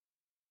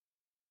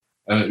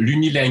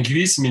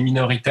L'unilinguisme est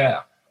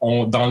minoritaire.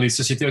 Dans les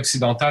sociétés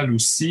occidentales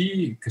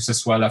aussi, que ce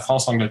soit la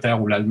France,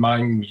 l'Angleterre ou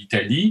l'Allemagne ou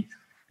l'Italie,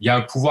 il y a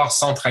un pouvoir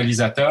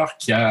centralisateur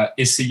qui a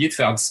essayé de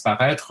faire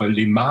disparaître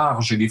les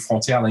marges et les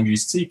frontières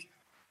linguistiques.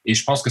 Et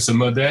je pense que ce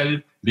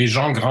modèle, les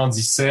gens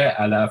grandissaient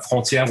à la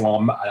frontière ou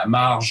à la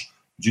marge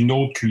d'une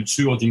autre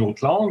culture, d'une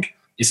autre langue,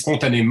 et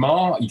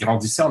spontanément, ils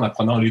grandissaient en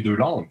apprenant les deux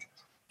langues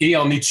et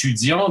en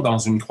étudiant dans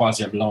une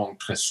troisième langue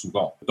très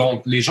souvent.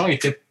 Donc, les gens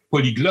étaient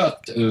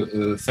polyglottes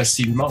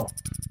facilement.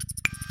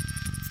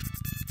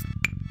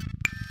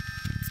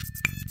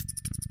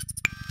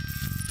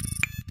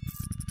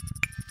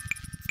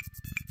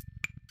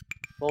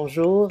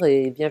 Bonjour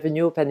et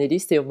bienvenue aux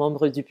panélistes et aux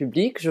membres du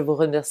public. Je vous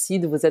remercie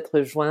de vous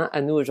être joints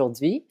à nous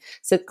aujourd'hui.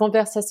 Cette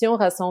conversation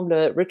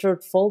rassemble Richard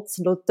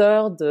Foltz,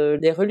 l'auteur de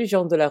Les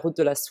religions de la route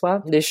de la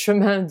soie, les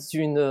chemins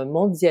d'une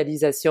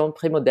mondialisation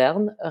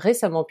prémoderne,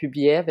 récemment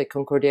publié avec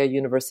Concordia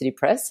University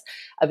Press,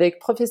 avec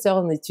professeur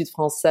en études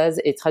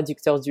françaises et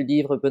traducteur du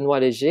livre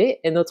Benoît Léger,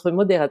 et notre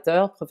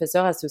modérateur,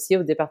 professeur associé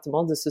au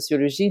département de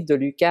sociologie de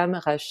l'UQAM,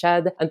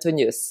 Rachad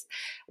Antonius.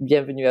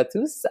 Bienvenue à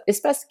tous.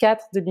 Espace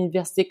 4 de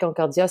l'Université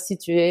Concordia,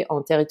 situé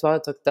en territoire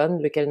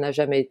autochtone, lequel n'a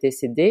jamais été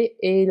cédé,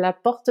 est la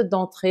porte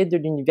d'entrée de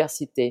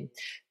l'université.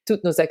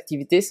 Toutes nos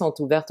activités sont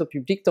ouvertes au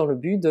public dans le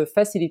but de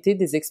faciliter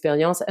des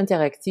expériences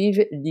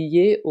interactives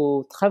liées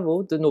aux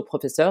travaux de nos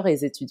professeurs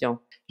et étudiants.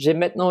 J'ai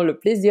maintenant le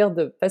plaisir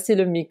de passer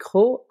le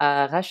micro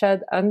à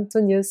Rachad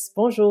Antonius.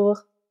 Bonjour.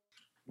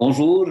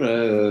 Bonjour,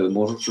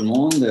 bonjour tout le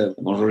monde.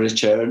 Bonjour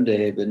Richard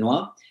et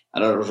Benoît.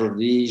 Alors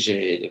aujourd'hui,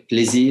 j'ai le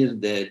plaisir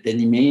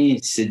d'animer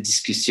cette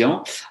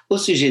discussion au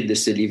sujet de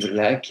ce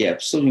livre-là qui est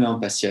absolument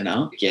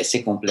passionnant, qui est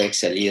assez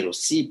complexe à lire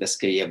aussi parce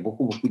qu'il y a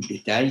beaucoup de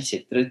détails,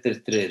 c'est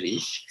très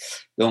riche.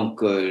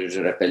 Donc,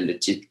 je rappelle le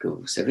titre que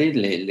vous savez,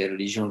 les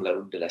religions de la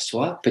route de la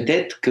soie.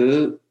 Peut-être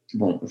que,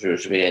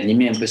 je vais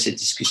animer un peu cette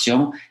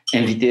discussion,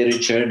 inviter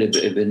Richard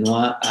et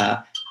Benoît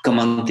à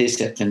commenter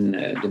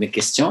certaines de mes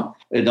questions.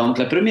 Donc,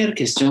 la première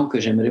question que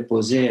j'aimerais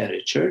poser à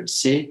Richard,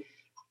 c'est: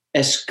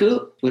 est-ce que vous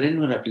pourriez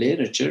nous rappeler,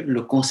 Richard,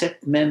 le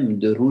concept même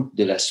de route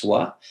de la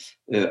soie,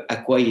 à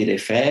quoi il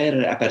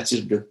réfère, à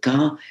partir de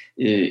quand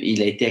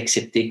il a été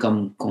accepté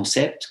comme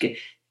concept?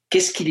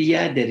 Qu'est-ce qu'il y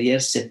a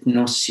derrière cette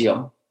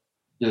notion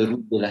de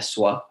route de la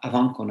soie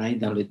avant qu'on aille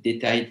dans le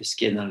détail de ce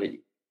qui est dans le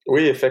livre?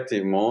 Oui,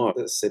 effectivement,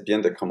 c'est bien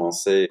de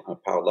commencer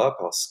par là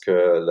parce que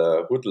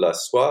la route de la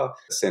soie,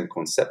 c'est un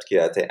concept qui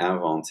a été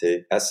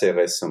inventé assez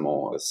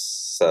récemment.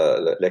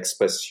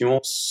 L'expression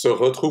se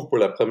retrouve pour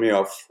la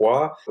première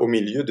fois au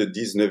milieu du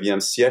 19e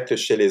siècle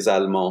chez les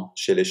Allemands,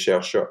 chez les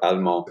chercheurs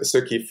allemands. Ce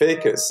qui fait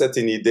que c'est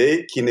une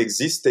idée qui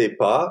n'existait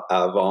pas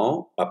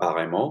avant,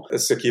 apparemment,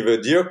 ce qui veut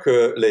dire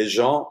que les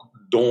gens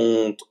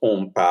dont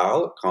on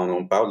parle, quand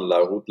on parle de la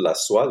route de la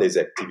soie, les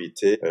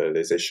activités,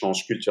 les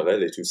échanges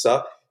culturels et tout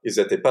ça, ils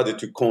n'étaient pas du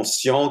tout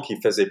conscients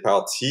qu'ils faisaient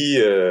partie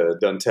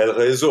d'un tel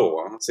réseau.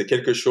 Hein. C'est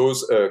quelque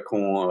chose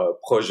qu'on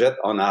projette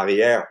en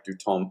arrière du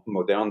temps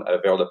moderne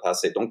vers le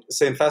passé. Donc,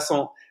 c'est une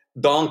façon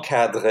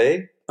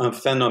d'encadrer un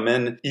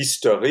phénomène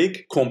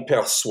historique qu'on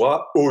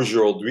perçoit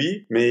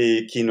aujourd'hui,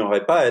 mais qui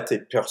n'aurait pas été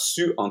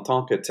perçu en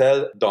tant que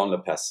tel dans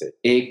le passé.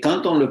 Et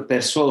quand on le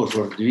perçoit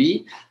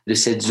aujourd'hui, de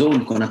cette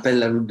zone qu'on appelle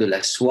la route de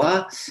la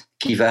soie,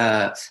 qui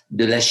va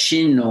de la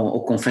Chine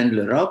aux confins de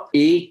l'Europe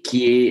et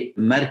qui est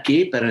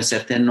marquée par un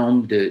certain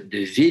nombre de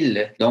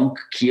villes, donc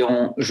qui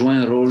ont joué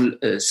un rôle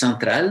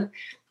central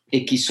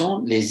et qui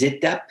sont les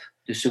étapes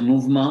de ce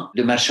mouvement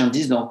de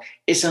marchandises. Donc,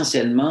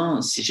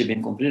 essentiellement, si j'ai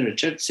bien compris,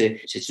 Richard,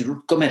 c'est une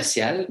route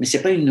commerciale, mais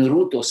c'est pas une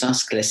route au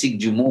sens classique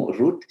du mot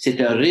route.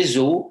 C'est un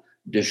réseau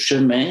de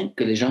chemins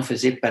que les gens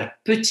faisaient par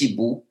petits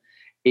bouts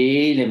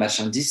et les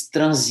marchandises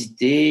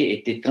transitaient,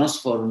 étaient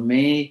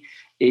transformées.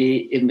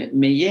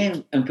 Mais il y a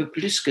un peu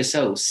plus que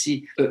ça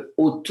aussi.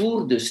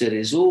 Autour de ce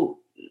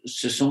réseau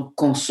se sont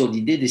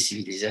consolidées des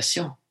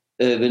civilisations.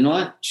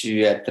 Benoît,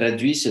 tu as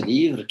traduit ce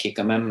livre qui est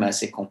quand même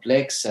assez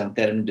complexe en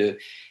termes de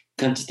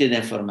quantité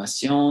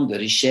d'informations, de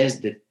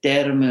richesse, de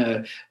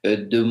termes,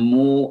 de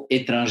mots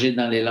étrangers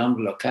dans les langues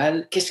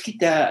locales. Qu'est-ce qui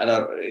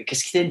t'a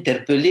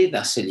interpellé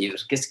dans ce livre?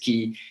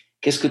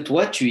 Qu'est-ce que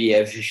toi, tu y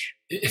as vu?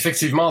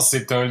 Effectivement,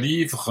 c'est un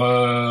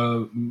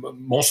livre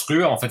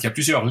monstrueux. En fait, il y a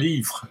plusieurs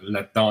livres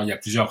là-dedans. Il y a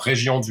plusieurs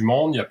régions du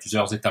monde, il y a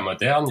plusieurs États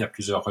modernes, il y a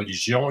plusieurs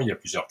religions, il y a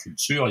plusieurs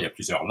cultures, il y a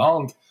plusieurs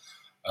langues.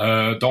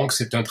 Donc,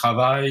 c'est un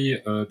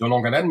travail de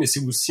longue haleine, mais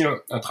c'est aussi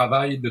un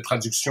travail de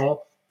traduction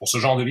pour ce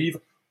genre de livre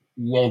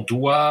où on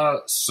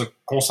doit se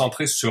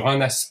concentrer sur un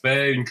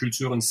aspect, une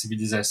culture, une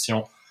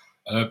civilisation.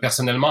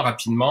 Personnellement,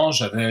 rapidement,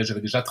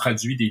 j'avais déjà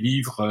traduit des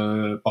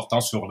livres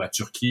portant sur la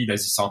Turquie,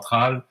 l'Asie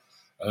centrale.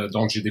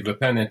 Donc, j'ai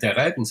développé un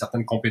intérêt, une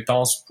certaine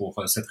compétence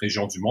pour cette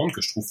région du monde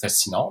que je trouve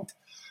fascinante.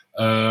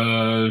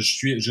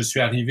 Je suis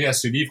arrivé à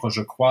ce livre,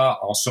 je crois,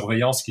 en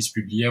surveillant ce qui se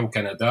publiait au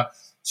Canada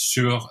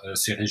sur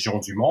ces régions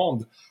du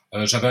monde.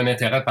 J'avais un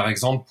intérêt, par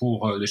exemple,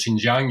 pour le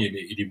Xinjiang et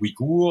les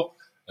Ouïghours,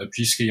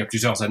 puisqu'il y a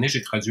plusieurs années,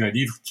 j'ai traduit un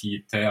livre qui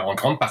était en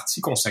grande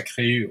partie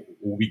consacré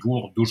aux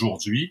Ouïghours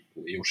d'aujourd'hui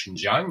et au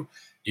Xinjiang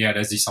et à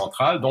l'Asie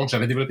centrale. Donc,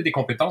 j'avais développé des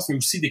compétences, mais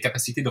aussi des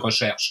capacités de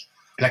recherche.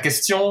 La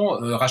question,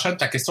 Rachad,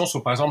 ta question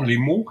sur, par exemple, les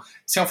mots,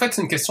 c'est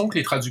une question que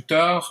les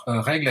traducteurs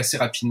règlent assez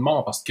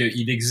rapidement parce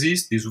qu'il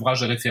existe des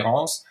ouvrages de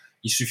référence.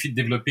 Il suffit de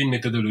développer une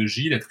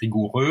méthodologie, d'être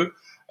rigoureux,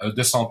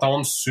 de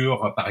s'entendre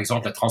sur, par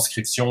exemple, la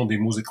transcription des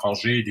mots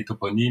étrangers et des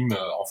toponymes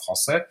en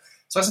français.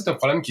 Ça, c'est un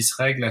problème qui se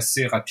règle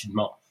assez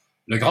rapidement.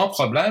 Le grand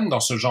problème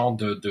dans ce genre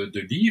de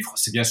livre,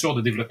 c'est bien sûr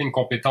de développer une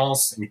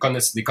compétence,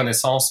 des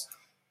connaissances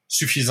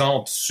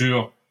suffisantes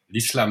sur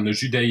l'islam, le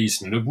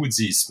judaïsme, le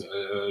bouddhisme,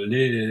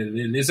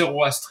 les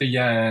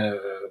zoroastriens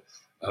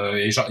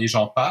et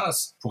j'en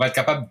passe, pour être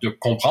capable de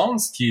comprendre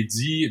ce qui est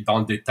dit dans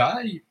le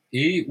détail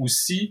et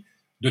aussi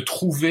de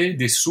trouver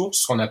des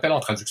sources qu'on appelle en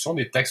traduction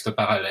des textes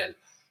parallèles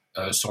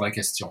sur la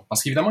question.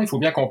 Parce qu'évidemment, il faut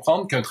bien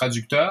comprendre qu'un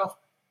traducteur,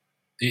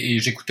 et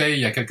j'écoutais il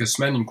y a quelques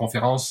semaines une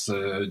conférence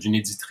d'une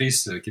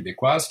éditrice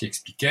québécoise qui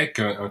expliquait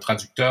qu'un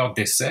traducteur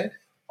d'essai,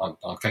 en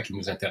le cas qui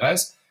nous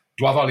intéresse,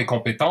 doit avoir les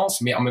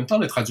compétences, mais en même temps,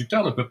 le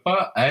traducteur ne peut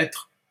pas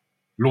être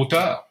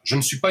l'auteur. Je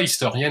ne suis pas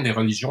historien des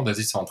religions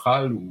d'Asie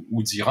centrale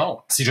ou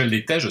d'Iran. Si je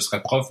l'étais, je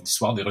serais prof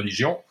d'histoire des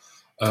religions.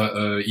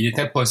 Il est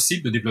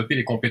impossible de développer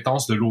les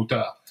compétences de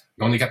l'auteur.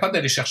 Mais on est capable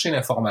d'aller chercher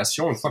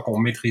l'information une fois qu'on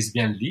maîtrise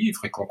bien le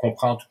livre et qu'on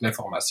comprend toute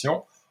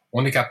l'information.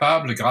 On est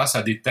capable, grâce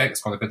à des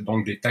textes, qu'on appelle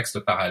donc des textes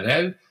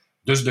parallèles,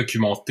 de se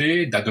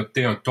documenter,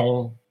 d'adopter un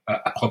ton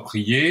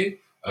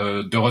approprié,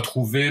 de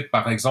retrouver,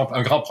 par exemple,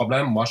 un grand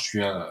problème. Moi, je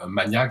suis un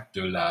maniaque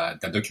de la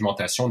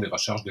documentation, des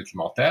recherches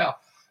documentaires.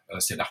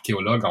 C'est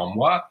l'archéologue en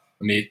moi.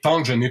 Mais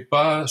tant que je n'ai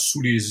pas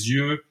sous les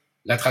yeux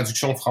la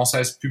traduction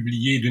française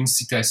publiée d'une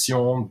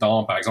citation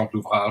dans, par exemple,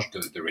 l'ouvrage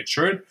de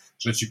Richard,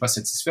 je ne suis pas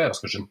satisfait parce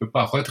que je ne peux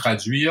pas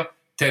retraduire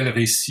tel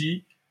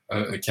récit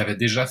qui avait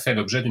déjà fait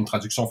l'objet d'une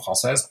traduction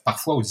française,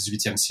 parfois au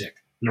XVIIIe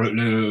siècle.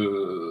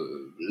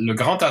 Le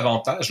grand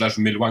avantage, là je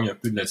m'éloigne un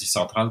peu de l'Asie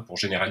centrale pour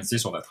généraliser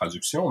sur la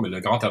traduction, mais le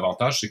grand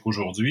avantage, c'est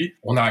qu'aujourd'hui,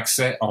 on a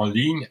accès en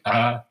ligne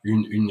à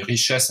une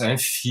richesse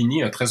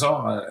infinie, un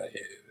trésor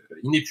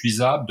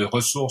inépuisable de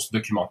ressources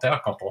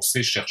documentaires quand on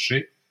sait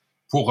chercher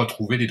pour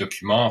retrouver des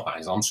documents, par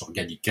exemple sur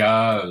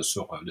Gallica,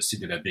 sur le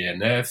site de la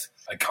BNF,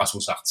 grâce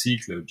aux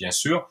articles, bien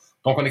sûr.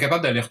 Donc, on est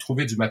capable d'aller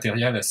retrouver du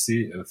matériel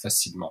assez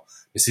facilement.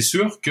 Mais c'est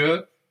sûr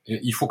que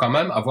il faut quand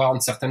même avoir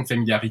une certaine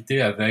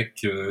familiarité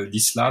avec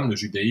l'islam, le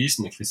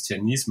judaïsme, le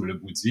christianisme, le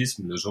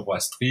bouddhisme, le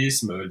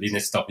zoroastrisme, les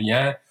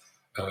nestoriens,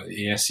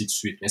 et ainsi de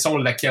suite. Mais ça, on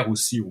l'acquiert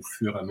aussi au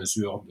fur et à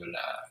mesure de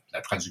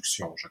la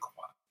traduction, je crois.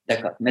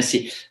 D'accord,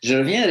 merci. Je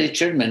reviens à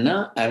Richard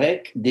maintenant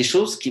avec des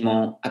choses qui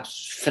m'ont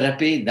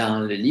frappé dans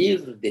le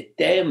livre, des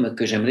thèmes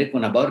que j'aimerais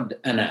qu'on aborde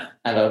un à un.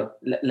 Alors,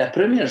 la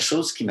première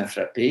chose qui m'a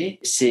frappé,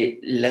 c'est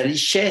la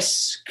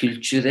richesse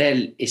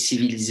culturelle et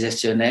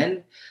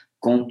civilisationnelle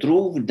qu'on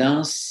trouve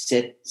dans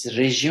cette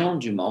région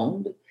du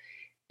monde.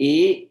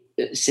 Et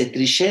cette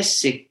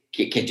richesse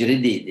qui a duré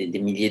des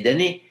milliers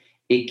d'années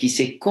et qui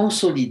s'est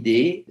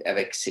consolidée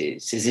avec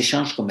ces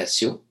échanges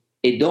commerciaux.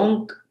 Et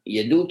donc, il y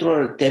a deux ou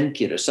trois thèmes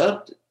qui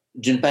ressortent.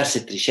 D'une part,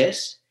 cette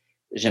richesse,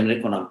 j'aimerais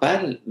qu'on en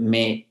parle,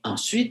 mais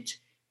ensuite,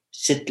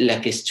 c'est la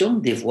question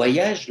des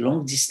voyages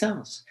longue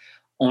distance.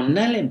 On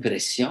a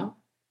l'impression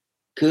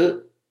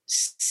que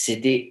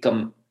c'était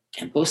comme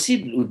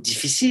impossible ou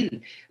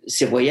difficile.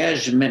 Ces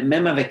voyages,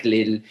 même avec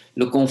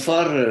le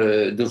confort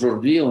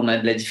d'aujourd'hui, on a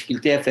de la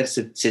difficulté à faire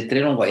ces très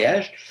longs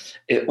voyages.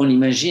 On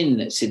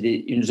imagine, c'est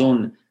une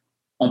zone,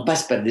 on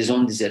passe par des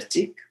zones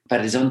désertiques,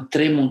 par des zones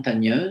très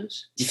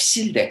montagneuses,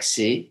 difficiles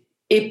d'accès,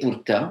 et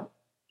pourtant,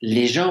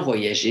 les gens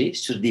voyageaient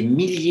sur des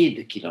milliers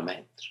de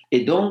kilomètres. Et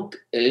donc,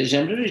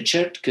 j'aimerais,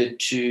 Richard, que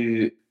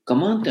tu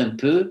commentes un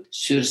peu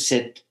sur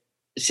cette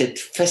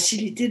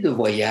facilité de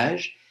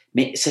voyage,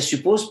 mais ça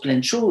suppose plein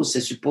de choses. Ça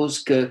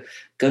suppose que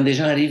quand des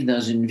gens arrivent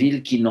dans une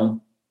ville qu'ils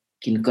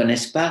ne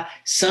connaissent pas,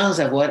 sans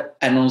avoir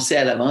annoncé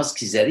à l'avance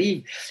qu'ils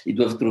arrivent, ils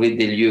doivent trouver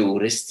des lieux où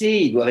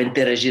rester, ils doivent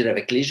interagir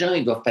avec les gens,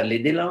 ils doivent parler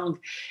des langues,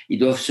 ils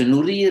doivent se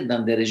nourrir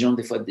dans des régions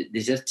des fois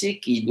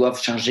désertiques, ils doivent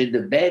changer de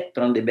bêtes,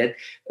 prendre des bêtes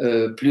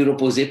plus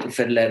reposées pour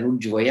faire la route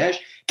du voyage.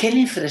 Quelle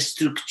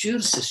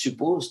infrastructure ça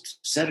suppose, tout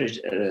ça,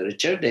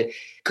 Richard? Et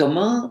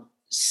comment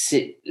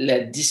la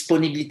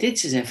disponibilité de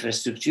ces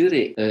infrastructures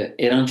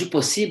est rendue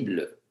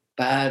possible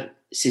par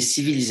ces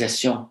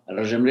civilisations?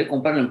 Alors, j'aimerais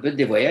qu'on parle un peu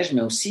des voyages,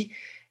 mais aussi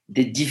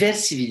des diverses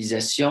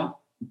civilisations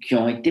qui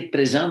ont été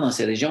présentes dans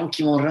ces régions,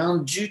 qui ont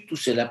rendu tout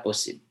cela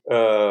possible.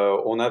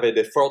 On avait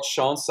de fortes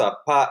chances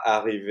à pas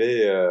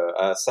arriver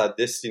à sa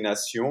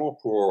destination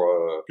pour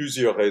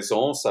plusieurs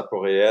raisons. Ça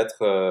pourrait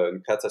être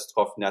une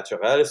catastrophe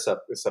naturelle,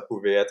 ça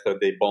pouvait être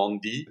des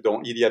bandits.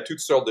 Donc, il y a toutes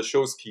sortes de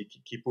choses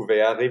qui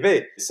pouvaient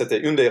arriver. C'était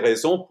une des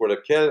raisons pour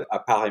lesquelles,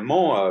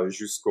 apparemment,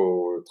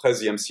 jusqu'au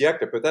XIIIe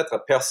siècle,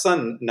 peut-être,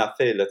 personne n'a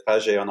fait le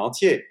trajet en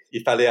entier.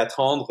 Il fallait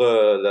attendre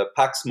le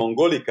Pax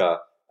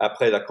Mongolica,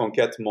 après la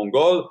conquête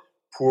mongole,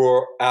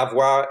 pour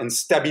avoir une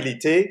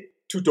stabilité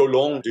tout au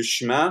long du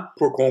chemin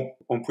pour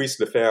qu'on puisse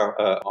le faire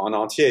en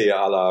entier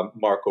à la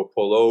Marco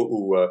Polo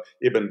ou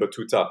Ibn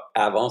Battuta.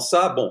 Avant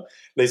ça, bon,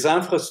 les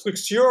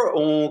infrastructures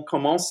ont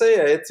commencé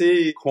à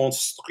être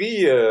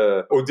construites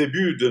au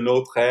début de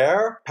notre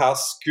ère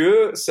parce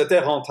que c'était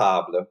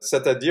rentable.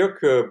 C'est-à-dire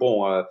que,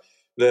 bon,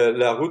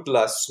 la route de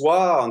la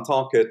soie en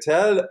tant que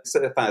telle,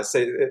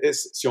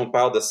 si on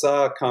parle de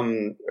ça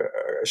comme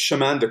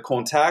chemin de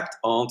contact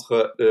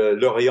entre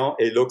l'Orient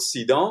et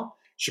l'Occident,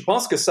 je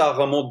pense que ça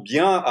remonte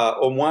bien à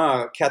au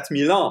moins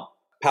 4000 ans.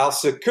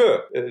 Parce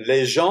que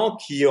les gens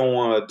qui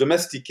ont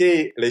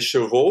domestiqué les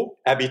chevaux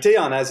habitaient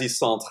en Asie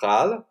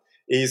centrale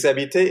et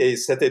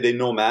c'était des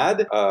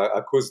nomades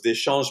à cause des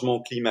changements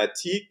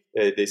climatiques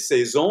et des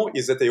saisons.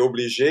 Ils étaient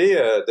obligés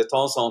de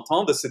temps en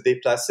temps de se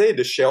déplacer et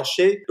de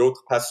chercher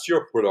d'autres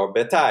pastures pour leur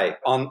bétail.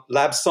 En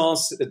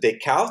l'absence des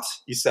cartes,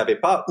 ils savaient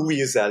pas où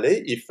ils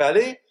allaient. Il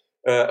fallait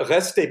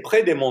rester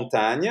près des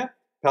montagnes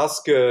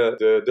parce que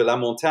de la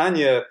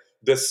montagne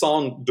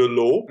descendre de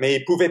l'eau, mais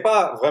ils pouvaient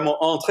pas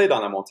vraiment entrer dans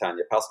la montagne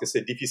parce que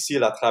c'est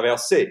difficile à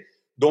traverser.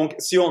 Donc,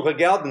 si on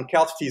regarde une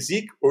carte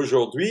physique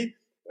aujourd'hui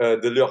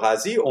de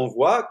l'Eurasie, on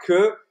voit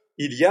que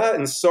il y a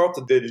une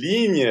sorte de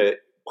ligne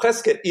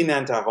presque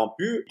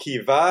ininterrompue qui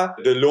va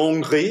de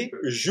l'Hongrie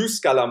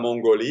jusqu'à la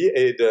Mongolie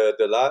et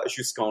de là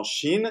jusqu'en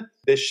Chine,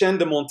 des chaînes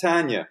de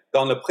montagnes.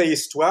 Dans la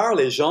préhistoire,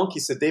 les gens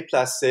qui se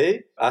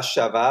déplaçaient à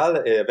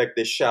cheval et avec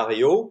des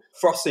chariots,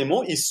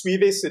 forcément, ils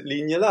suivaient cette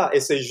ligne-là. Et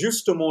c'est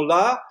justement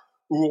là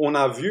où on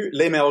a vu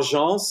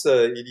l'émergence,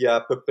 il y a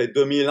à peu près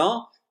 2000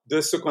 ans,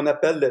 de ce qu'on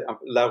appelle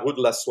la route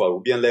de la soie,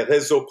 ou bien les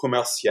réseaux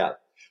commerciaux.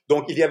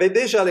 Donc, il y avait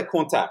déjà les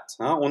contacts.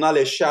 On a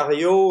les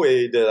chariots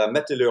et de la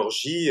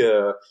métallurgie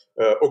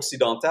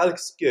occidentale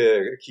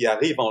qui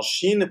arrivent en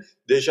Chine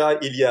déjà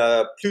il y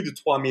a plus de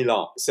 3000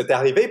 ans. C'est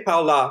arrivé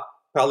par là,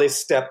 par les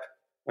steppes.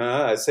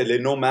 C'est les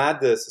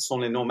nomades, ce sont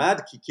les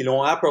nomades qui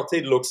l'ont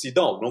apporté de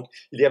l'Occident. Donc,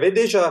 il y avait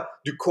déjà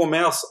du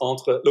commerce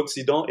entre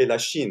l'Occident et la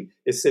Chine.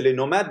 Et c'est les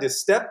nomades des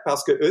steppes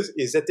parce que eux,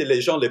 ils étaient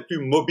les gens les plus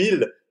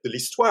mobiles de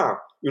l'histoire.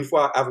 Une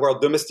fois avoir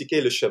domestiqué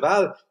le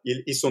cheval,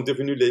 ils sont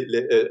devenus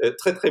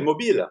très, très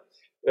mobiles.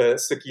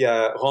 Ce qui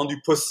a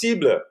rendu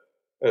possible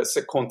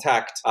ce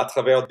contact à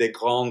travers des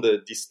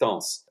grandes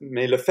distances.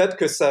 Mais le fait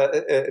que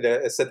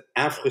cette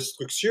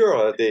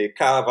infrastructure des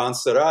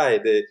caravansérails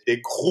et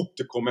des groupes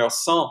de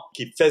commerçants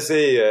qui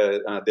faisaient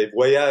des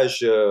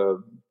voyages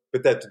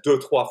peut-être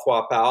 2-3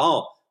 fois par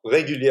an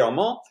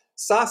régulièrement,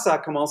 ça a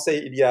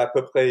commencé il y a à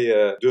peu près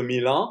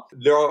 2000 ans.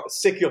 Leur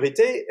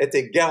sécurité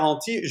était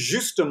garantie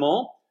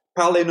justement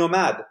par les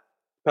nomades.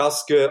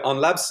 Parce que en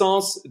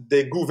l'absence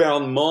des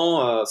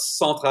gouvernements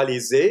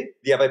centralisés,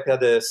 il n'y avait pas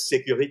de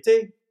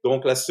sécurité.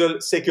 Donc, la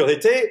seule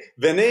sécurité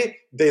venait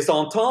des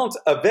ententes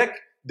avec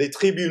des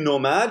tribus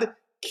nomades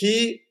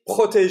qui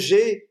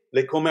protégeaient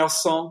les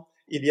commerçants.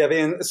 Il y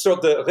avait une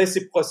sorte de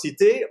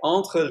réciprocité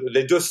entre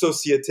les deux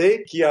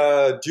sociétés qui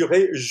a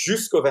duré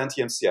jusqu'au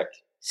XXe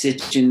siècle.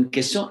 C'est une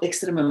question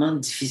extrêmement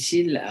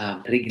difficile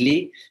à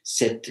régler,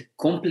 cette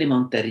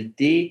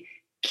complémentarité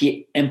qui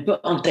est un peu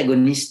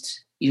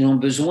antagoniste. Ils ont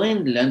besoin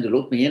de l'un de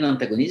l'autre, mais il y a un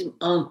antagonisme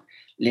entre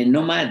les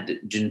nomades,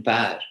 d'une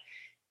part,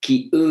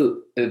 qui,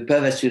 eux,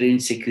 peuvent assurer une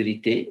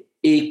sécurité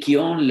et qui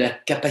ont la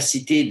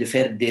capacité de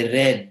faire des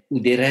raids ou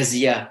des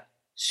razzias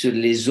sur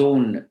les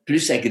zones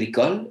plus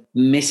agricoles,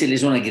 mais c'est les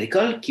zones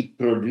agricoles qui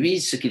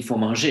produisent ce qu'il faut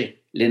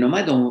manger. Les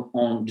nomades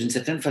ont d'une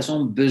certaine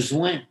façon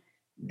besoin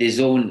des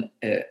zones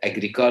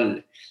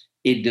agricoles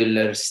et de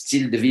leur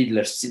style de vie, de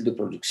leur style de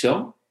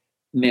production,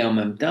 mais en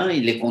même temps,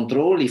 ils les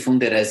contrôlent, ils font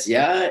des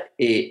razzias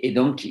et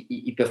donc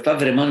ils ne peuvent pas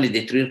vraiment les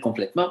détruire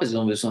complètement parce qu'ils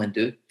ont besoin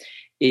d'eux.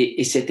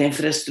 Et cette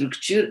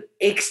infrastructure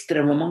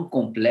extrêmement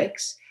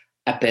complexe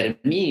a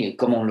permis,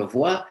 comme on le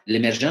voit,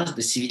 l'émergence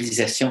de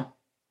civilisations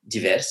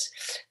diverses.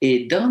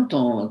 Et dans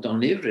ton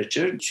livre,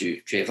 Richard,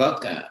 tu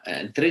évoques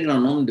un très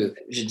grand nombre de,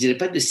 je ne dirais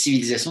pas de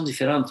civilisations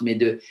différentes, mais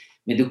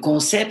de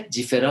concepts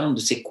différents de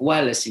c'est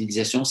quoi la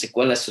civilisation, c'est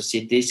quoi la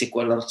société, c'est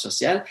quoi l'ordre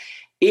social,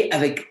 et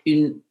avec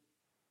une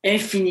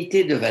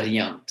infinité de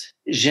variantes.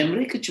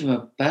 J'aimerais que tu me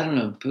parles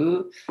un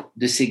peu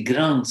de ces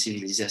grandes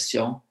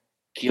civilisations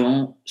qui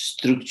ont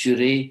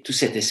structuré tout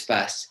cet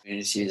espace.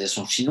 Une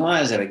civilisation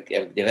chinoise avec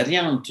des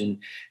variantes,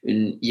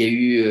 il y a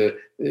eu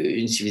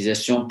une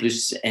civilisation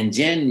plus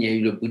indienne, il y a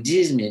eu le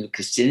bouddhisme, il y a eu le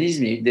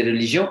christianisme, il y a eu des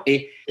religions.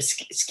 Et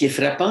ce qui est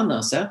frappant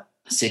dans ça,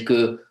 c'est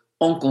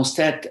qu'on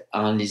constate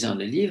en lisant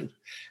le livre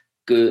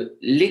que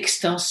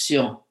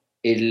l'extension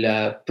et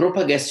la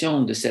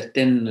propagation de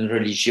certaines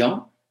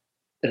religions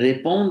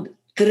répondent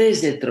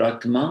très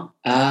étroitement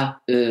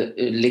à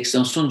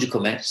l'extension du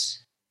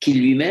commerce, qui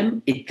lui-même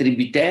est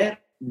tributaire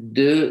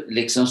de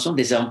l'extension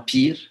des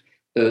empires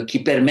qui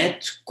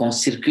permettent qu'on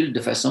circule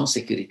de façon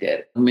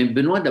sécuritaire. Mais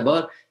Benoît,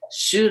 d'abord,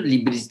 sur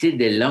l'hybridité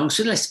des langues,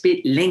 sur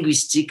l'aspect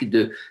linguistique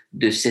de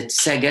cette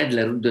saga de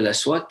la route de la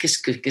soie, qu'est-ce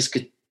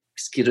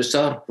qui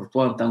ressort pour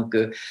toi en tant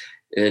que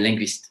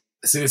linguiste?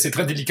 C'est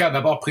très délicat.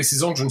 D'abord,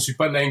 précisons que je ne suis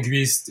pas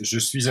linguiste. Je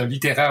suis un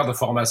littéraire de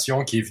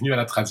formation qui est venu à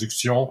la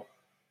traduction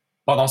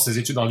pendant ses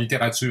études en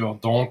littérature.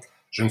 Donc,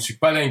 je ne suis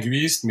pas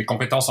linguiste. Mes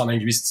compétences en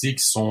linguistique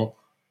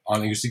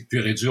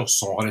pure et dure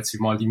sont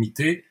relativement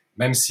limitées,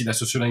 même si la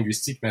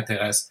sociolinguistique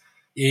m'intéresse.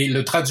 Et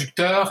le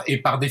traducteur est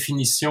par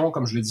définition,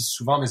 comme je le dis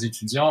souvent à mes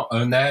étudiants,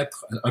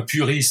 un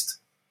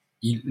puriste.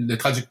 Le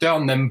traducteur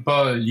n'aime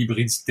pas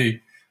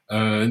l'hybridité.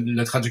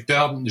 Le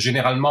traducteur,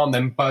 généralement,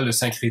 n'aime pas le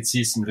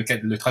syncrétisme.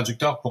 Le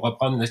traducteur, pour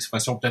reprendre une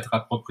expression peut-être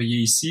appropriée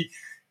ici,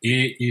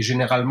 est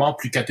généralement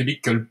plus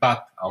catholique que le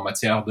pape en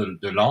matière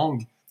de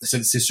langue.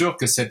 C'est sûr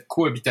que cette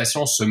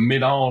cohabitation se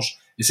mélange.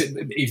 Et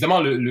évidemment,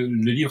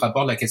 le livre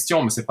aborde la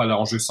question, mais c'est pas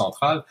l'enjeu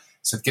central.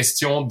 Cette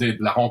question de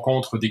la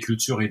rencontre des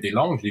cultures et des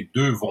langues, les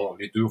deux vont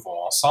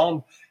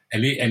ensemble.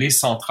 Elle est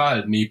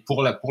centrale, mais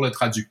pour le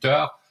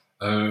traducteur,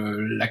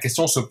 la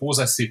question se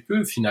pose assez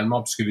peu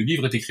finalement, puisque le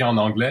livre est écrit en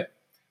anglais,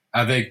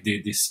 avec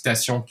des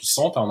citations qui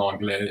sont en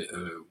anglais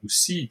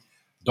aussi.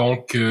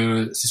 Donc,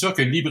 c'est sûr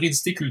que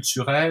l'hybridité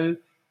culturelle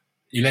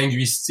et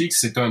linguistique,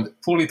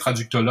 pour les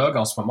traductologues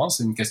en ce moment,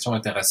 c'est une question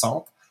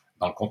intéressante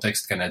dans le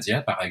contexte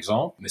canadien, par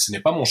exemple, mais ce n'est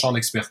pas mon champ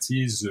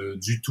d'expertise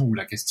du tout,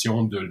 la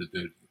question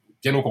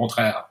bien au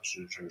contraire.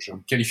 Je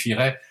me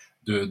qualifierais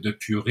de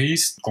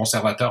puriste,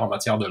 conservateur en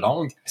matière de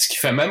langue. Ce qui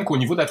fait même qu'au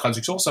niveau de la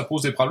traduction, ça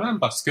pose des problèmes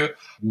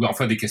ou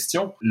enfin des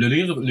questions. Le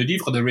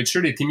livre de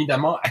Richard est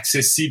éminemment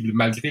accessible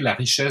malgré la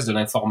richesse de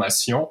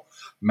l'information,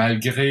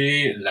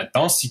 malgré la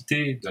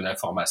densité de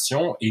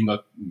l'information et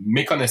notre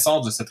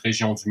méconnaissance de cette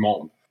région du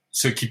monde.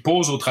 Ce qui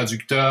pose aux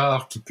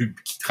traducteurs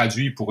qui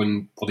traduit pour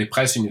des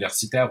presses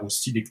universitaires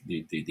aussi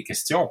des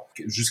questions.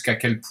 Jusqu'à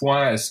quel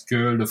point est-ce que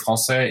le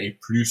français est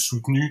plus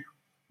soutenu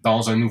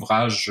dans un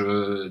ouvrage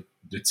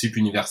de type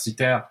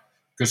universitaire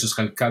que ce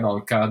serait le cas dans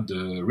le cas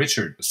de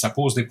Richard? Ça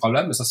pose des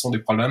problèmes, mais ce sont des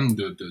problèmes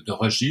de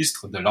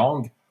registre, de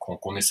langue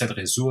qu'on essaie de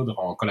résoudre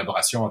en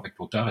collaboration avec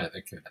l'auteur et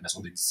avec la maison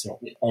d'édition.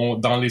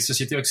 Dans les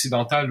sociétés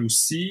occidentales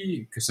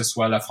aussi, que ce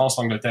soit la France,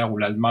 l'Angleterre ou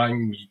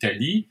l'Allemagne ou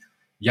l'Italie,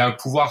 il y a un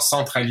pouvoir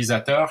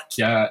centralisateur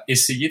qui a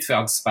essayé de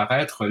faire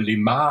disparaître les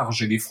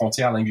marges et les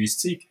frontières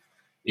linguistiques.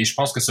 Et je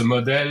pense que ce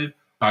modèle,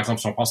 par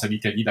exemple, si on pense à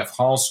l'Italie, la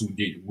France, où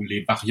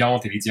les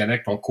variantes et les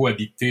dialectes ont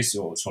cohabité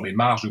sur les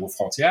marges de vos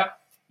frontières,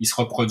 il se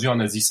reproduit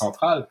en Asie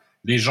centrale.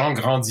 Les gens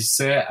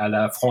grandissaient à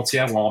la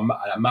frontière ou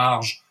à la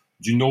marge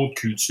d'une autre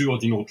culture,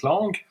 d'une autre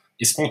langue,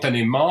 et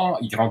spontanément,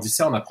 ils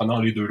grandissaient en apprenant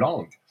les deux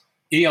langues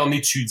et en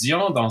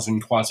étudiant dans une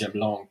troisième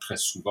langue très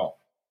souvent.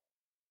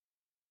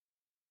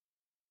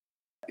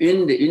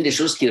 Une des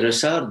choses qui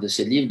ressort de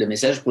ce livre de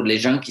messages pour les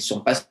gens qui ne sont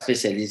pas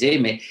spécialisés,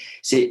 mais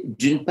c'est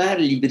d'une part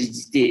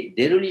l'hybridité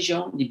des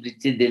religions,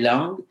 l'hybridité des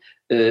langues,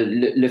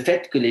 le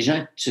fait que les gens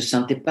ne se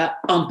sentaient pas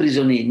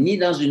emprisonnés ni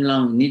dans une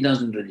langue ni dans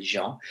une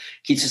religion,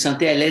 qu'ils se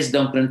sentaient à l'aise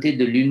d'emprunter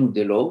de l'une ou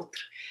de l'autre,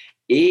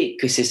 et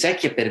que c'est ça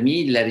qui a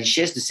permis la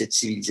richesse de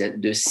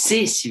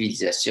ces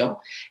civilisations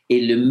et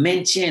le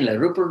maintien, la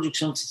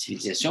reproduction de ces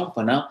civilisations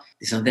pendant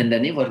des centaines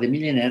d'années, voire des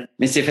millénaires.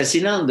 Mais c'est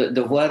fascinant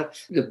de voir,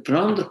 de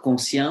prendre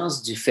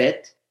conscience du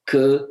fait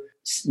que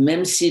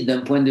même si d'un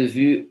point de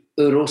vue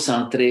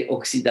eurocentré,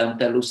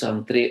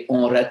 occidentalo-centré,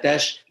 on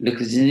rattache le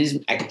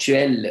christianisme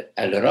actuel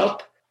à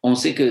l'Europe, on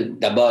sait que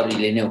d'abord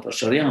il est né au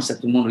Proche-Orient, ça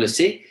tout le monde le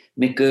sait,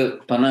 mais que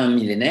pendant un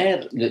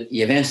millénaire, il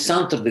y avait un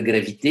centre de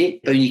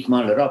gravité, pas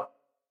uniquement l'Europe.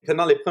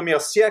 Pendant les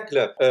premiers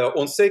siècles,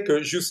 on sait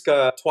que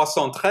jusqu'à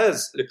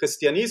 313, le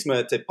christianisme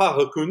n'était pas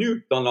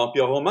reconnu dans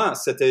l'Empire romain.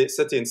 C'était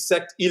une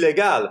secte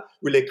illégale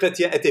où les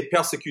chrétiens étaient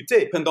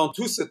persécutés. Pendant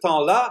tout ce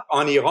temps-là,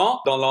 en Iran,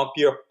 dans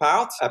l'Empire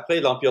Parthe, après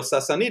l'Empire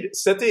sassanide,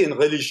 c'était une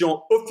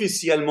religion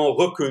officiellement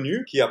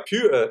reconnue qui a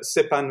pu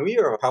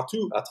s'épanouir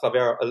partout à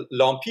travers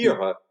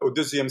l'Empire. Au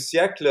IIe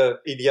siècle,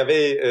 il y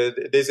avait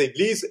des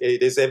églises et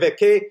des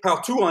évêqués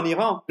partout en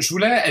Iran. Je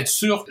voulais être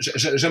sûr,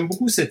 j'aime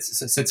beaucoup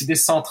cette idée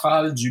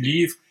centrale du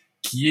livre,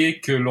 qui est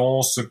que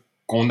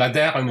qu'on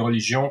adhère à une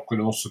religion, que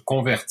l'on se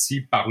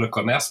convertit par le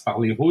commerce, par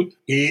les routes.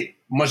 Et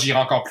moi, j'irai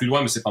encore plus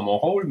loin, mais c'est pas mon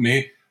rôle,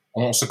 mais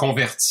on se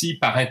convertit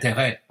par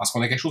intérêt, parce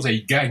qu'on a quelque chose à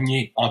y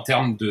gagner en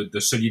termes de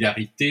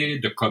solidarité,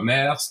 de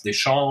commerce,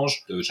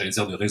 d'échange,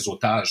 de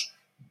réseautage,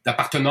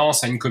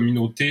 d'appartenance à une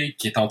communauté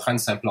qui est en train de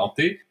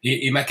s'implanter.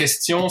 Et ma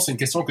question, c'est une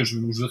question que je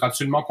voudrais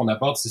absolument qu'on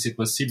aborde, si c'est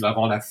possible,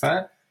 avant la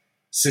fin,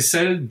 c'est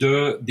celle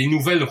des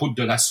nouvelles routes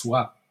de la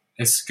soie.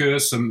 Est-ce que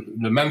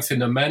le même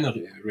phénomène,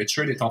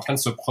 Richard, est en train de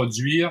se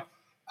produire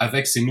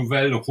avec ces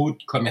nouvelles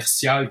routes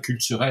commerciales,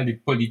 culturelles et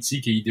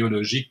politiques et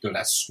idéologiques de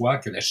la soie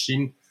que la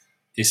Chine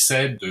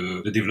essaie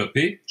de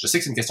développer? Je sais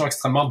que c'est une question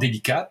extrêmement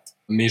délicate,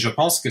 mais je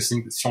pense que si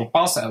on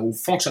pense au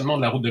fonctionnement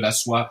de la route de la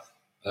soie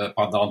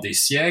pendant des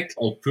siècles,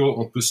 on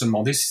peut se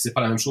demander si c'est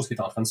pas la même chose qui est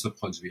en train de se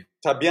produire.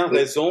 Tu as bien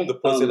raison de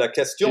poser la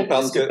question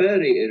parce que...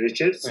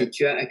 Richard, si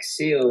tu as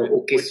accès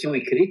aux questions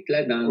écrites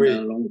là dans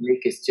l'onglet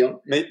questions.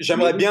 Mais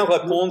j'aimerais bien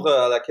répondre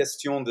à la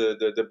question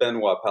de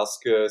Benoît parce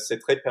que c'est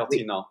très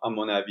pertinent à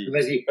mon avis.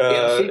 Vas-y.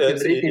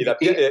 Tu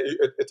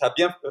as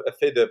bien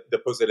fait de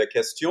poser la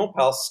question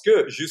parce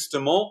que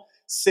justement,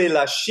 c'est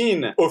la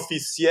Chine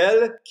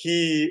officielle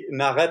qui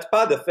n'arrête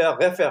pas de faire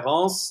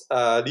référence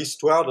à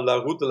l'histoire de la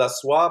route de la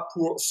soie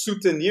pour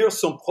soutenir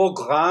son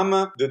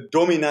programme de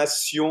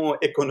domination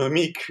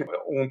économique,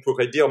 on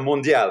pourrait dire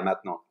mondiale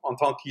maintenant. En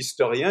tant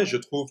qu'historien, je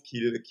trouve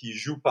qu'il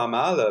joue pas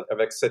mal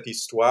avec cette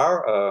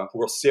histoire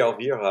pour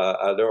servir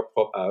à leur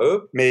propre à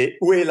eux. Mais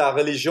où est la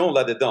religion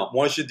là-dedans?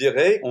 Moi, je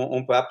dirais,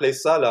 on peut appeler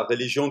ça la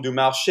religion du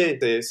marché.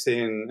 C'est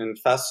une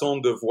façon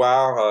de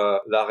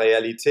voir la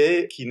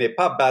réalité qui n'est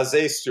pas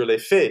basée sur les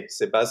faits,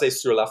 c'est basé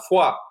sur la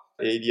foi.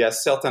 Et il y a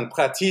certaines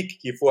pratiques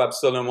qu'il faut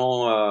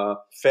absolument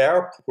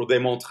faire pour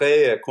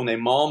démontrer qu'on est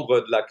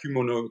membre de la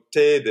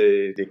communauté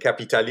des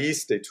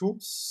capitalistes et tout.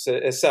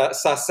 Ça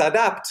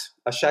s'adapte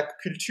à chaque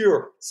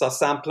culture. Ça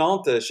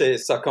s'implante. Si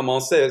ça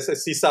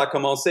a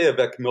commencé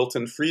avec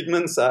Milton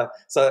Friedman, ça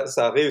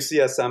a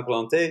réussi à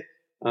s'implanter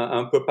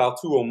un peu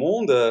partout au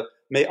monde,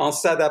 mais en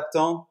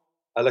s'adaptant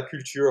à la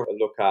culture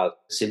locale.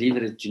 Ce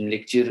livre est une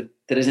lecture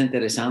très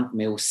intéressante,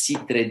 mais aussi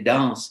très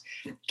dense,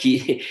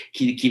 qui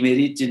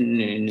mérite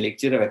une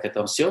lecture avec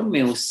attention,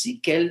 mais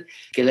aussi qu'elle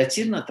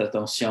attire notre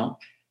attention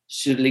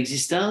sur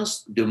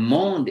l'existence de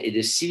mondes et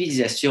de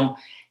civilisations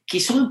qui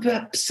sont un peu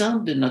absents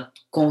de notre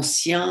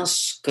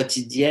conscience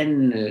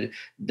quotidienne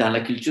dans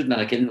la culture dans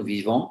laquelle nous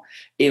vivons,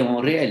 et on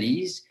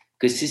réalise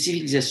que ces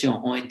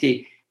civilisations ont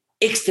été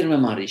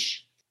extrêmement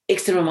riches,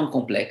 extrêmement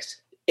complexes,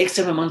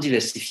 extrêmement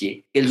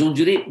diversifiées. Elles ont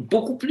duré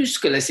beaucoup plus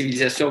que la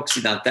civilisation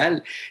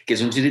occidentale,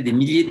 qu'elles ont duré des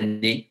milliers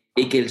d'années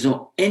et qu'elles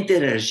ont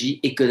interagi,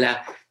 et que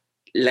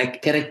la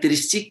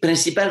caractéristique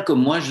principale que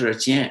moi je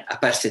retiens, à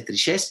part cette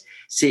richesse,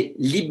 c'est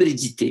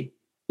l'hybridité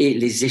et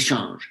les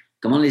échanges.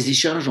 Comment les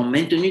échanges ont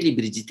maintenu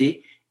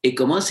l'hybridité et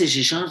comment ces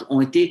échanges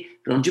ont été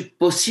rendus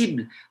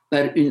possibles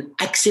par une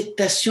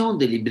acceptation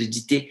de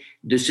l'hybridité,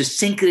 de ce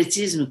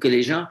syncrétisme que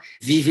les gens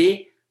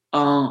vivaient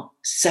en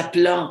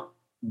s'appelant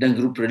d'un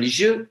groupe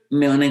religieux,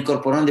 mais en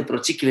incorporant des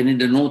pratiques qui venaient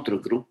d'un autre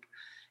groupe.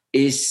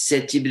 Et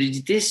cette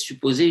hybridité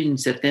supposait une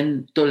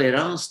certaine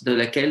tolérance de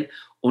laquelle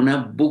on a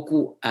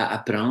beaucoup à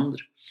apprendre.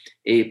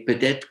 Et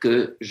peut-être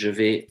que je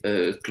vais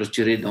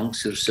clôturer donc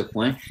sur ce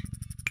point.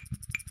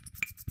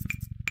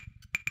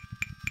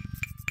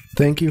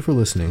 Thank you for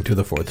listening to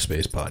the Fourth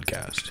Space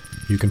podcast.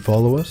 You can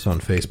follow us on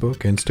Facebook,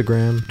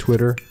 Instagram,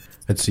 Twitter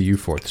at CU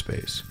Fourth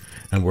Space,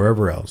 and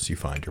wherever else you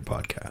find your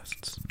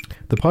podcasts.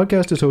 The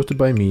podcast is hosted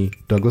by me,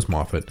 Douglas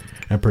Moffat,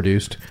 and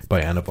produced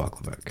by Anna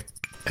Voklovec.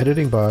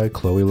 Editing by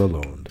Chloe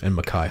Lalonde and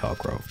Makai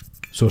Halgrove.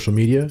 Social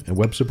media and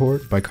web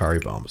support by Kari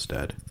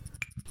Balmstead.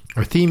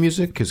 Our theme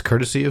music is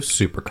courtesy of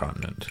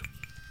Supercontinent.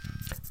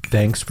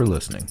 Thanks for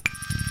listening.